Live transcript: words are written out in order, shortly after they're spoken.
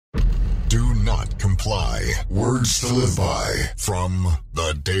Do not comply. Words to live by from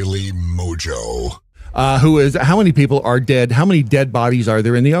the Daily Mojo. How many people are dead? How many dead bodies are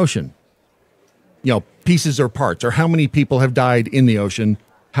there in the ocean? You know, pieces or parts, or how many people have died in the ocean?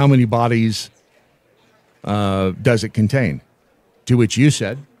 How many bodies does it contain? To which you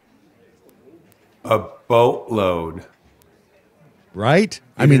said, a boatload. Right?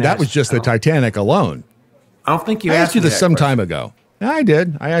 I mean, that was just the Titanic alone. I don't think you I asked you this some question. time ago. I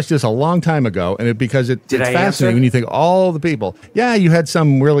did. I asked this a long time ago, and because it's fascinating answer? when you think all the people. Yeah, you had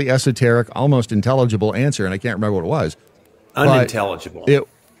some really esoteric, almost intelligible answer, and I can't remember what it was. Unintelligible. It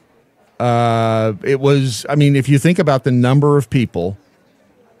was. I mean, if you think about the number of people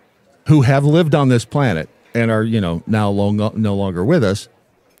who have lived on this planet and are, you know, now no longer with us,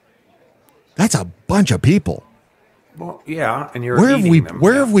 that's a bunch of people. Well, yeah, and you're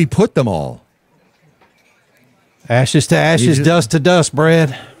Where have we put them all? Ashes to ashes, dust to dust,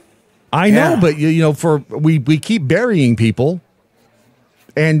 Brad. I know, but you know, we keep burying people,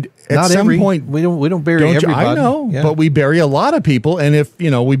 and at some point we don't bury everybody. I know, but we bury a lot of people, and if you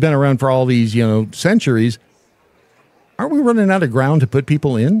know we've been around for all these centuries, aren't we running out of ground to put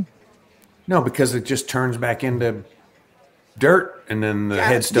people in? No, because it just turns back into dirt, and then the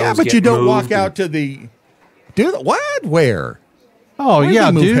headstones. Yeah, but you don't walk out to the. What? Where? Oh, yeah,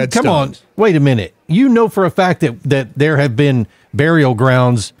 dude. Headstones? Come on. Wait a minute. You know for a fact that there have been burial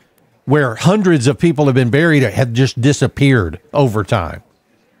grounds where hundreds of people have been buried that have just disappeared over time.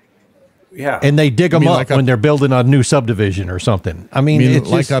 Yeah. And they dig them up when they're building a new subdivision or something. I mean,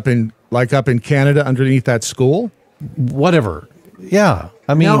 it's up in Canada underneath that school? Whatever. Yeah.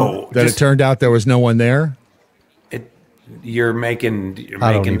 I mean, it turned out there was no one there. You're making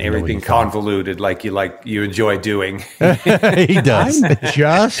everything convoluted like you enjoy doing. He does. I'm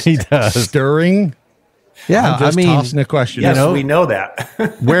just stirring. Yeah, I'm just tossing a question. Yes, we know that.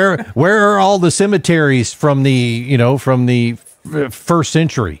 where are all the cemeteries from the first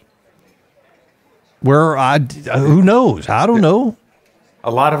century? Who knows? I don't know.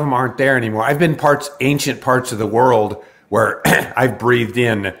 A lot of them aren't there anymore. I've been ancient parts of the world where I've breathed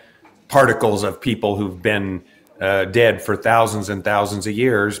in particles of people who've been dead for thousands and thousands of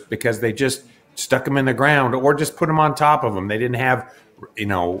years because they just stuck them in the ground or just put them on top of them. They didn't have,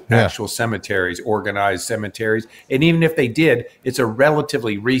 actual cemeteries, organized cemeteries. And even if they did, it's a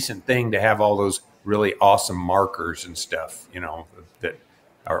relatively recent thing to have all those really awesome markers and stuff, that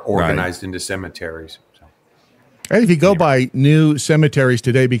are organized into cemeteries. So. And if you go by new cemeteries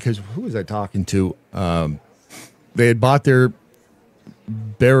today, because who was I talking to? They had bought their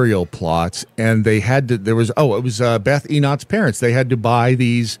burial plots, and they had to. It was Beth Enoch's parents. They had to buy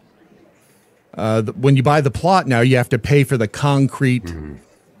these. When you buy the plot now, you have to pay for the concrete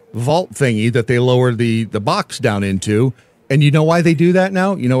vault thingy that they lower the box down into. And you know why they do that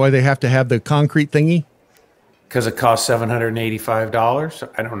now? You know why they have to have the concrete thingy? Because it costs $785.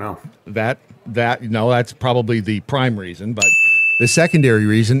 I don't know. That's probably the prime reason, but. The secondary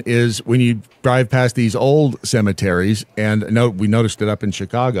reason is when you drive past these old cemeteries, and we noticed it up in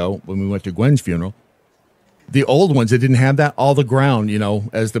Chicago when we went to Gwen's funeral. The old ones that didn't have that, all the ground,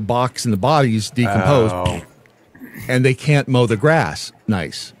 as the box and the bodies decomposed, and they can't mow the grass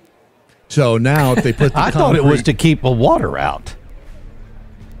nice. So now if they put the I thought it was to keep the water out.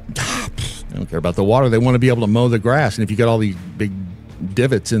 I don't care about the water. They want to be able to mow the grass, and if you got all these big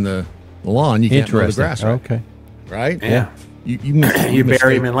divots in the lawn, you can't mow the grass. Right? Okay. Right? Yeah. You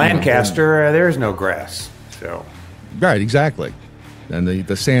bury him in Lancaster, there's no grass. So, right, exactly. And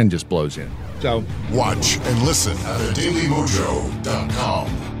the sand just blows in. So watch and listen at thedailymojo.com.